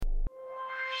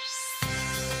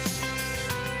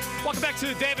Welcome back to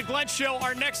the David Glenn Show.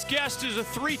 Our next guest is a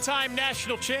three-time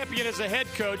national champion as a head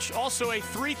coach, also a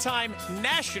three-time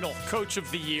National Coach of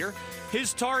the Year.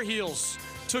 His Tar Heels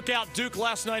took out Duke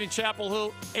last night in Chapel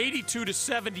Hill,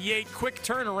 82-78. Quick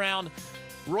turnaround.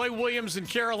 Roy Williams and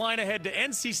Carolina head to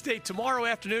NC State tomorrow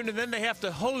afternoon, and then they have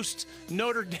to host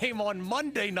Notre Dame on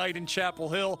Monday night in Chapel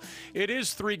Hill. It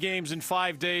is 3 games in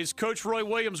 5 days. Coach Roy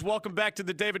Williams, welcome back to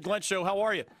the David Glenn Show. How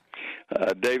are you?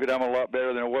 David, I'm a lot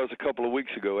better than I was a couple of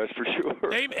weeks ago, that's for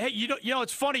sure. Hey, you know,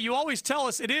 it's funny. You always tell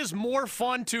us it is more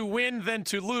fun to win than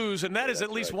to lose, and that is at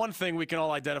least one thing we can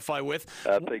all identify with.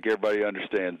 I think everybody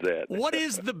understands that. What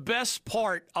is the best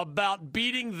part about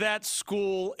beating that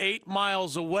school 8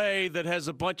 miles away that has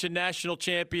a bunch of national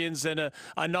champions and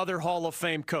another Hall of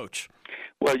Fame coach?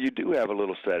 Well, you do have a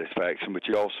little satisfaction, but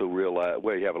you also realize,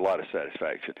 well, you have a lot of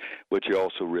satisfaction, but you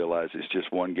also realize it's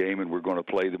just one game and we're going to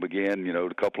play them again, you know,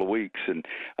 in a couple of weeks. And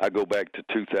I go back to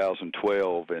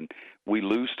 2012, and we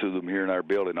lose to them here in our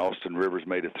building. Austin Rivers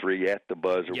made a 3 at the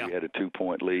buzzer. Yeah. We had a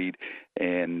 2-point lead.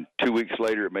 And 2 weeks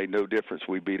later, it made no difference.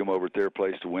 We beat them over at their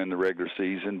place to win the regular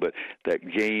season. But that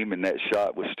game and that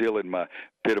shot was still in my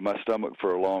pit of my stomach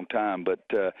for a long time. But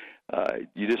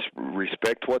you just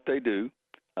respect what they do.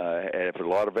 I have a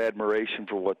lot of admiration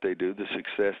for what they do, the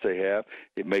success they have.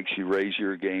 It makes you raise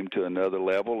your game to another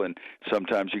level, and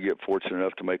sometimes you get fortunate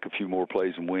enough to make a few more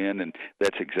plays and win, and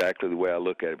that's exactly the way I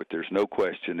look at it. But there's no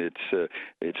question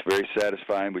it's very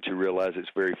satisfying, but you realize it's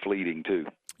very fleeting too.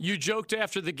 You joked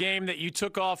after the game that you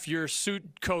took off your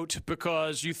suit coat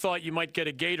because you thought you might get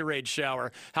a Gatorade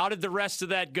shower. How did the rest of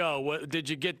that go? Did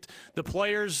you get the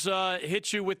players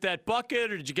hit you with that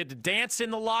bucket, or did you get to dance in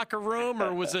the locker room,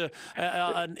 or was it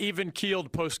an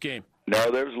even-keeled post-game?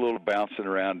 No, there was a little bouncing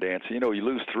around, dancing. You know, you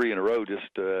lose 3 in a row. Just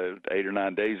 8 or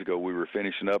 9 days ago, we were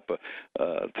finishing up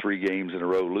a 3 games in a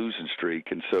row losing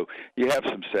streak, and so you have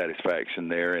some satisfaction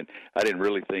there. And I didn't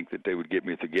really think that they would get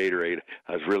me at the Gatorade.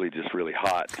 I was really just really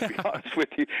hot, to be honest with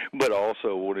you. But I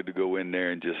also wanted to go in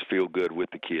there and just feel good with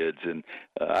the kids. And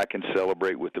I can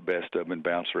celebrate with the best of them and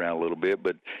bounce around a little bit.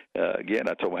 But again,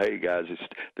 I told them, hey guys,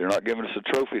 they're not giving us a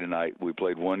trophy tonight. We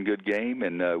played one good game,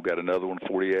 and we've got another one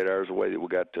 48 hours away that we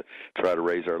got to try to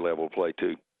raise our level of play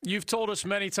too. You've told us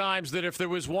many times that if there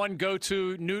was one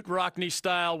go-to Newt Rockne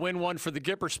style win one for the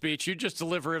Gipper speech, you just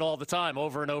deliver it all the time,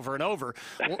 over and over and over.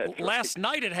 Last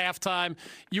night at halftime,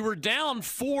 you were down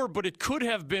 4, but it could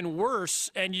have been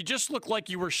worse, and you just looked like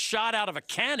you were shot out of a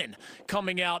cannon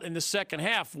coming out in the second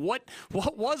half. What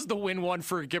was the win one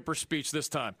for a Gipper speech this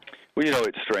time? Well, you know,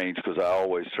 it's strange because I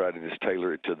always try to just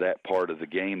tailor it to that part of the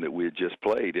game that we had just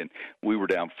played, and we were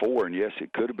down 4, and yes,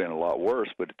 it could have been a lot worse,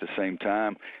 but at the same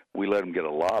time, we let them get a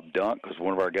lob dunk because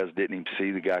one of our guys didn't even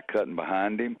see the guy cutting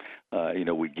behind him. You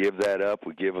know, we give that up.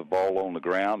 We give a ball on the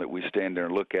ground that we stand there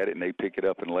and look at it, and they pick it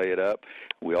up and lay it up.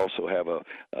 We also have a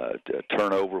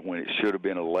turnover when it should have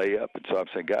been a layup. And so I'm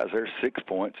saying, guys, there's 6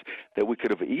 points that we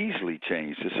could have easily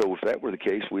changed. And so if that were the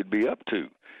case, we'd be up 2.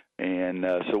 And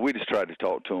so we just tried to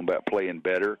talk to them about playing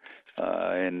better,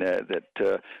 and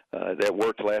that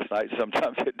worked last night.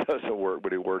 Sometimes it doesn't work,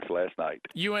 but it worked last night.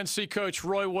 UNC coach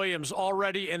Roy Williams,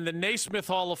 already in the Naismith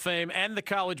Hall of Fame and the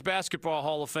College Basketball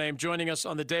Hall of Fame, joining us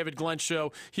on the David Glenn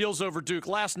Show. Heels over Duke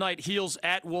last night, Heels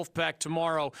at Wolfpack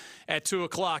tomorrow at 2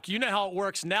 o'clock. You know how it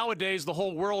works. Nowadays, the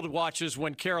whole world watches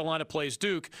when Carolina plays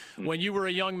Duke. When you were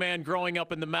a young man growing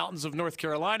up in the mountains of North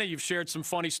Carolina, you've shared some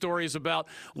funny stories about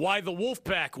why the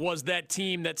Wolfpack was that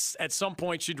team that's at some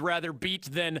point you'd rather beat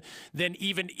than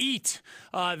even eat.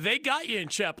 They got you in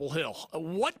Chapel Hill.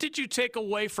 What did you take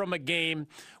away from a game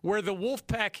where the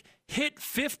Wolfpack hit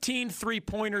 15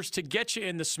 three-pointers to get you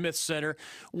in the Smith Center?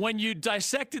 When you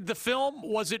dissected the film,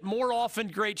 was it more often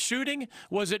great shooting?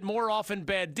 Was it more often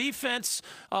bad defense?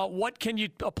 What can you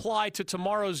apply to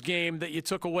tomorrow's game that you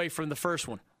took away from the first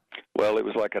one? Well, it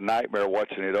was like a nightmare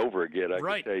watching it over again. I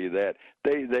can tell you that.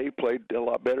 They played a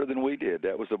lot better than we did.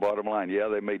 That was the bottom line. Yeah,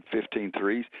 they made 15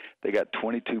 threes. They got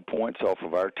 22 points off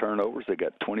of our turnovers. They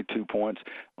got 22 points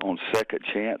on second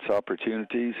chance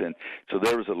opportunities. And so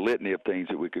there was a litany of things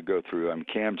that we could go through.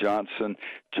 Cam Johnson,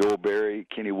 Joel Berry,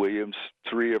 Kenny Williams,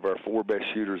 3 of our 4 best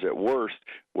shooters at worst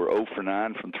were 0 for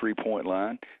 9 from three-point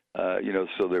line. You know,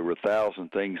 so there were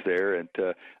 1,000 things there, and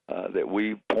that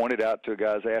we pointed out to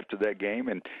guys after that game,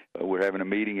 and we're having a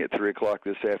meeting at 3 o'clock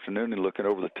this afternoon and looking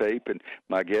over the tape, and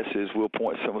my guess is we'll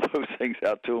point some of those things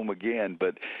out to them again.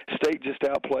 But State just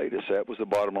outplayed us. That was the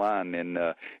bottom line. And,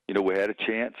 we had a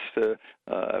chance to,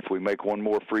 if we make one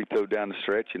more free throw down the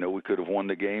stretch, we could have won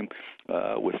the game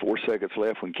with 4 seconds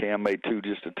left when Cam made 2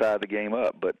 just to tie the game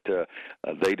up. But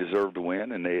they deserved to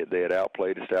win, and they had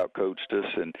outplayed us, outcoached us,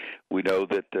 and we know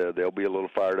that they'll be a little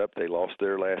fired up. They lost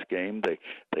their last game.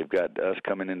 They've got us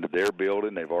coming into their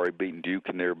building. They've already beaten Duke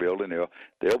in their building.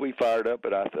 They'll be fired up,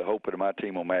 but I hope that my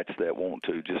team will match that want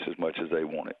to just as much as they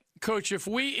want it. Coach, if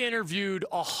we interviewed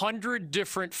 100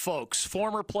 different folks,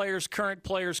 former players, current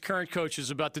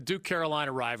coaches, about the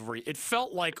Duke-Carolina rivalry, it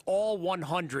felt like all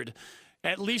 100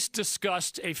 at least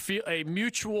discussed a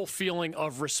mutual feeling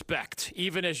of respect,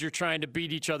 even as you're trying to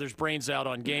beat each other's brains out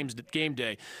on game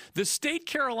day. The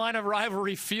State-Carolina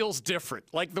rivalry feels different.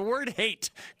 Like the word hate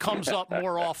comes up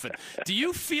more often. Do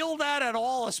you feel that at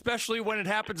all, especially when it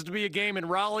happens to be a game in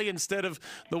Raleigh instead of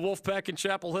the Wolfpack in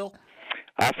Chapel Hill?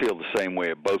 I feel the same way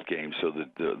at both games, so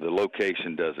the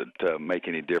location doesn't make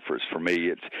any difference for me.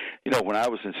 It's, when I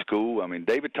was in school,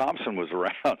 David Thompson was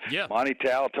around. Yeah. Monty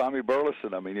Towell, Tommy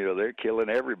Burleson, they're killing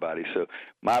everybody. So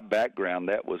my background,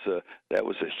 that was a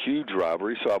huge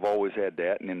rivalry, so I've always had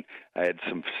that. And then I had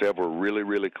several really,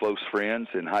 really close friends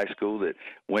in high school that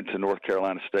went to North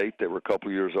Carolina State that were a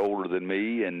couple years older than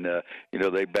me, and,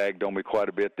 they bagged on me quite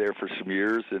a bit there for some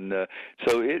years. And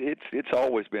so it's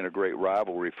always been a great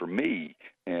rivalry for me.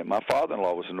 And my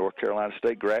father-in-law was a North Carolina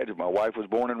State graduate. My wife was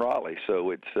born in Raleigh,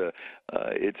 so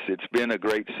it's been a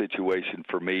great situation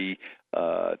for me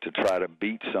to try to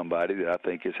beat somebody that I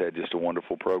think has had just a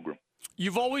wonderful program.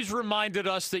 You've always reminded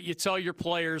us that you tell your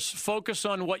players, focus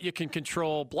on what you can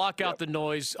control, block out the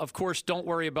noise. Of course, don't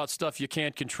worry about stuff you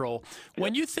can't control.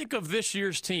 When you think of this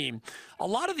year's team, a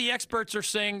lot of the experts are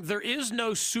saying there is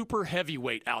no super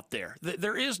heavyweight out there.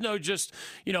 There is no just,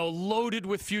 loaded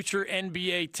with future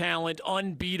NBA talent,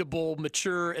 unbeatable,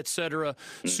 mature, etc.,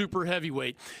 super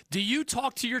heavyweight. Do you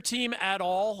talk to your team at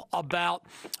all about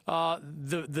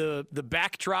the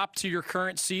backdrop to your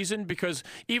current season? Because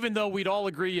even though we'd all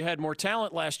agree you had more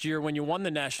talent last year when you won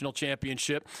the national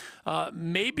championship,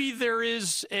 maybe there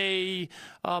is a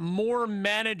more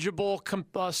manageable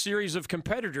series of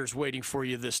competitors waiting for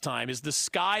you this time. Is the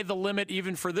sky the limit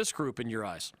even for this group in your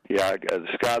eyes? Yeah, the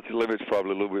sky's the limit's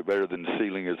probably a little bit better than the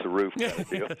ceiling is the roof kind of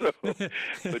deal.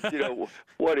 But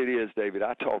what it is, David,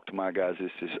 I talk to my guys,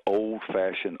 it's this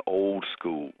old-fashioned, old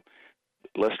school.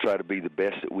 Let's try to be the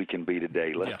best that we can be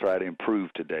today. Let's try to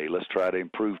improve today. Let's try to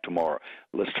improve tomorrow.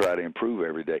 Let's try to improve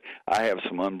every day. I have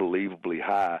some unbelievably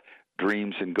high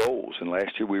dreams and goals, and last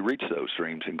year we reached those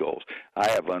dreams and goals. I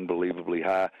have unbelievably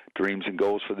high dreams and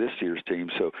goals for this year's team,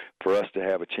 so for us to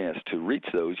have a chance to reach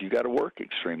those, you got to work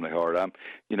extremely hard.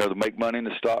 To make money in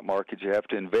the stock market, you have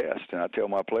to invest, and I tell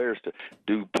my players to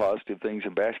do positive things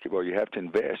in basketball. You have to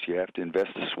invest. You have to invest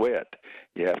the sweat.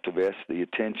 You have to invest the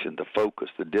attention, the focus,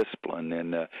 the discipline,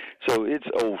 and so it's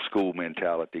old school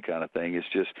mentality kind of thing. It's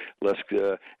just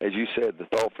as you said, the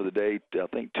thought for the day, I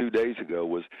think 2 days ago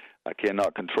was, I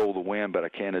cannot control the wind, but I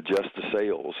can adjust the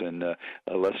sails, and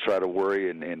let's try to worry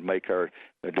and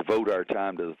devote our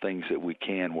time to the things that we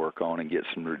can work on and get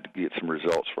some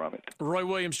results from it. Roy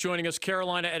Williams joining us.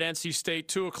 Carolina at NC State,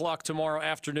 2 o'clock tomorrow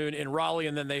afternoon in Raleigh,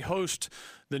 and then they host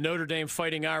the Notre Dame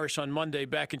Fighting Irish on Monday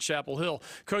back in Chapel Hill.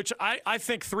 Coach, I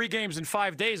think 3 games in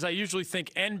 5 days. I usually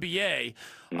think NBA,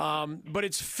 but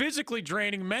it's physically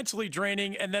draining, mentally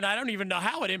draining, and then I don't even know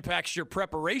how it impacts your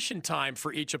preparation time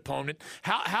for each opponent.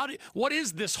 What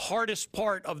is this hardest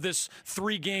part of this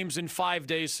 3 games in 5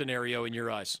 days scenario in your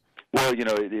eyes? Well,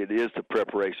 it is the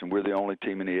preparation. We're the only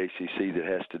team in the ACC that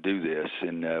has to do this,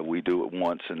 and we do it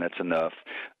once, and that's enough.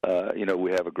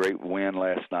 We have a great win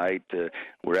last night.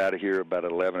 We're out of here about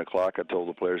 11 o'clock. I told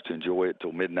the players to enjoy it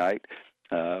till midnight.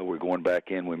 We're going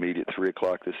back in. We meet at 3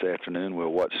 o'clock this afternoon. We'll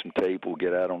watch some tape. We'll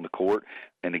get out on the court,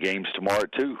 and the game's tomorrow,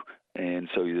 too. And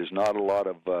so there's not a lot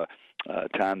of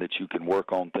time that you can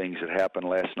work on things that happened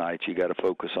last night. You got to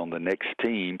focus on the next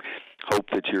team, hope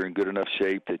that you're in good enough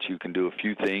shape that you can do a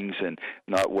few things and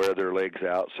not wear their legs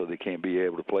out so they can't be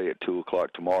able to play at 2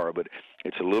 o'clock tomorrow. But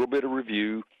it's a little bit of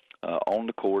review on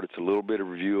the court. It's a little bit of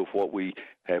review of what we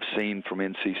have seen from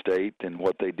NC State and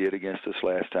what they did against us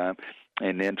last time,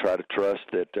 and then try to trust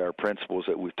that our principles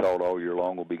that we've taught all year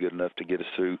long will be good enough to get us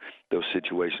through those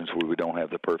situations where we don't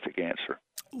have the perfect answer.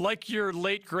 Like your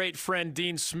late great friend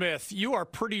Dean Smith, you are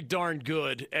pretty darn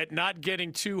good at not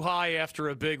getting too high after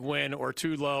a big win or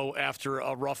too low after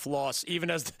a rough loss,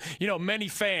 even as, many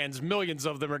fans, millions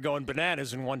of them are going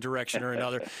bananas in one direction or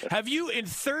another. Have you, in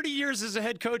 30 years as a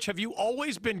head coach, have you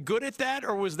always been good at that,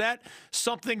 or was that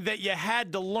something that you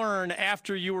had to learn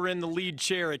after you were in the lead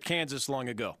chair at Kansas long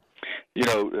ago?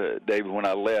 David, when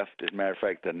I left, as a matter of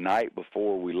fact, the night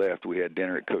before we left, we had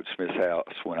dinner at Coach Smith's house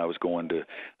when I was going to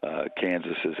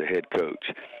Kansas as a head coach.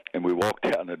 And we walked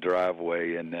out in the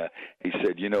driveway, and he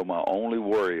said, my only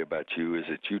worry about you is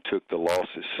that you took the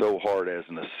losses so hard as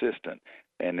an assistant,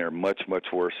 and they're much, much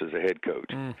worse as a head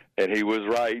coach. And he was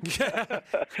right.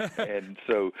 And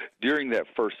so during that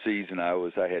first season, I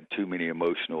had too many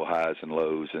emotional highs and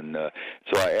lows. And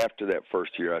after that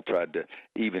first year, I tried to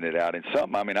even it out. And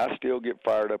I still get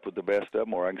fired up with the best of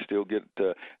them, or I can still get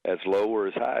as low or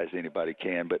as high as anybody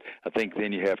can. But I think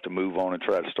then you have to move on and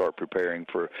try to start preparing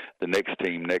for the next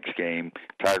team, next game.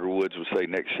 Tiger Woods would say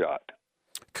next shot.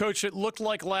 Coach, it looked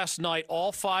like last night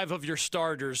all 5 of your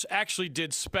starters actually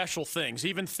did special things.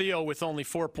 Even Theo, with only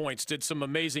 4 points, did some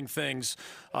amazing things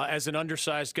as an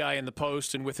undersized guy in the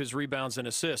post and with his rebounds and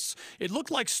assists. It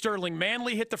looked like Sterling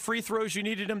Manley hit the free throws you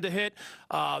needed him to hit.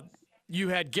 You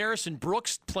had Garrison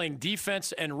Brooks playing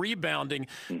defense and rebounding.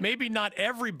 Maybe not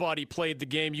everybody played the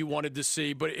game you wanted to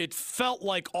see, but it felt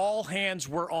like all hands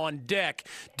were on deck.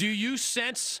 Do you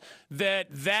sense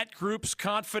that group's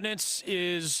confidence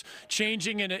is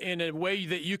changing in a way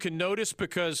that you can notice?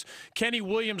 Because Kenny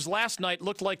Williams last night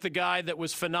looked like the guy that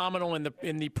was phenomenal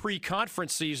in the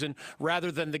pre-conference season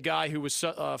rather than the guy who was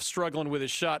struggling with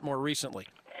his shot more recently.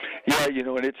 Yeah,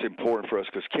 and it's important for us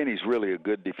because Kenny's really a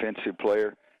good defensive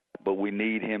player, but we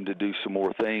need him to do some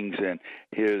more things, and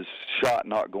his shot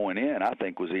not going in, I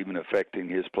think, was even affecting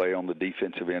his play on the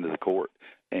defensive end of the court.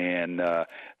 And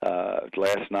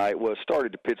last night,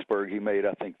 started to Pittsburgh. He made,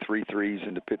 I think, 3 threes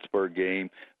in the Pittsburgh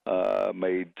game,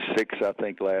 made 6, I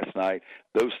think, last night.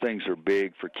 Those things are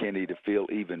big for Kenny to feel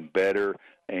even better,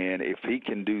 and if he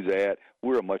can do that,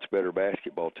 we're a much better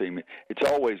basketball team. It's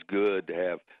always good to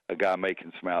have a guy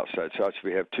making some outside shots.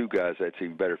 If you have 2 guys, that's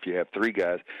even better. If you have 3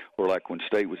 guys, or like when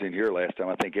State was in here last time,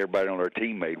 I think everybody on our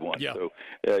team made one. Yeah.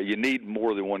 So you need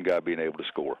more than one guy being able to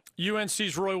score.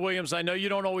 UNC's Roy Williams, I know you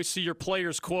don't always see your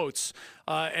players' quotes,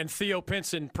 and Theo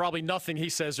Pinson, probably nothing he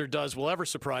says or does will ever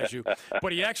surprise you,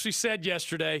 but he actually said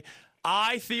yesterday,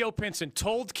 Theo Pinson,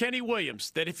 told Kenny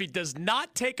Williams that if he does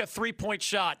not take a 3-point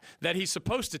shot that he's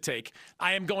supposed to take,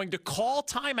 I am going to call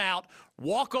timeout,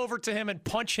 walk over to him, and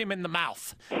punch him in the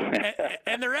mouth.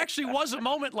 And there actually was a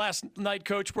moment last night,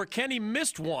 Coach, where Kenny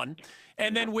missed one,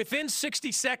 and then within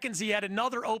 60 seconds he had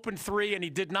another open 3, and he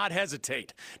did not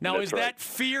hesitate. Now, That's is right. that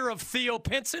fear of Theo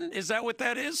Pinson? Is that what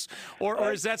that is?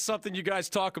 Or is that something you guys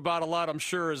talk about a lot, I'm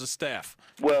sure, as a staff?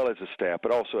 Well, as a staff,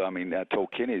 but also, I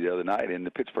told Kenny the other night in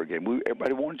the Pittsburgh game,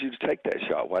 everybody wanted you to take that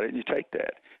shot. Why didn't you take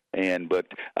that? But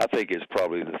I think it's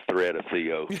probably the threat of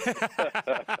Theo.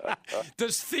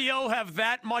 Does Theo have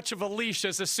that much of a leash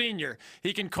as a senior?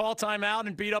 He can call timeout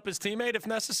and beat up his teammate if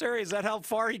necessary? Is that how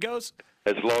far he goes?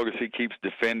 As long as he keeps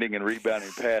defending and rebounding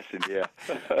and passing, yeah.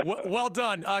 Well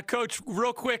done. Coach,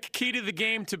 real quick, key to the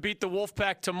game to beat the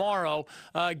Wolfpack tomorrow,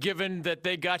 given that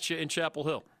they got you in Chapel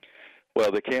Hill. Well,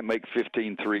 they can't make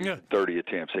 15 30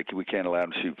 attempts. We can't allow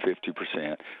them to shoot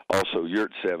 50%. Also,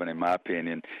 Yurtseven, in my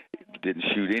opinion, didn't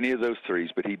shoot any of those threes,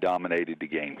 but he dominated the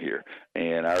game here.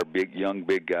 And our young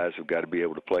big guys have got to be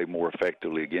able to play more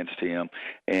effectively against him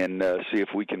and see if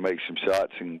we can make some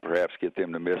shots and perhaps get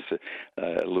them to miss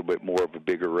a little bit more of a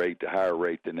bigger rate, a higher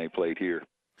rate than they played here.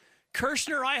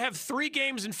 Kirshner, I have 3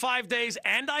 games in 5 days,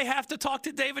 and I have to talk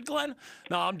to David Glenn?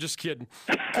 No, I'm just kidding.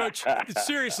 Coach,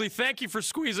 seriously, thank you for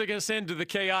squeezing us into the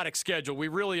chaotic schedule. We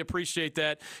really appreciate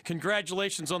that.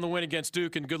 Congratulations on the win against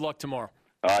Duke, and good luck tomorrow.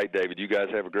 All right, David, you guys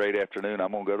have a great afternoon.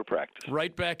 I'm going to go to practice.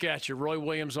 Right back at you. Roy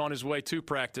Williams on his way to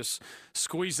practice,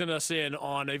 squeezing us in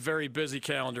on a very busy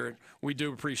calendar. We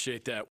do appreciate that.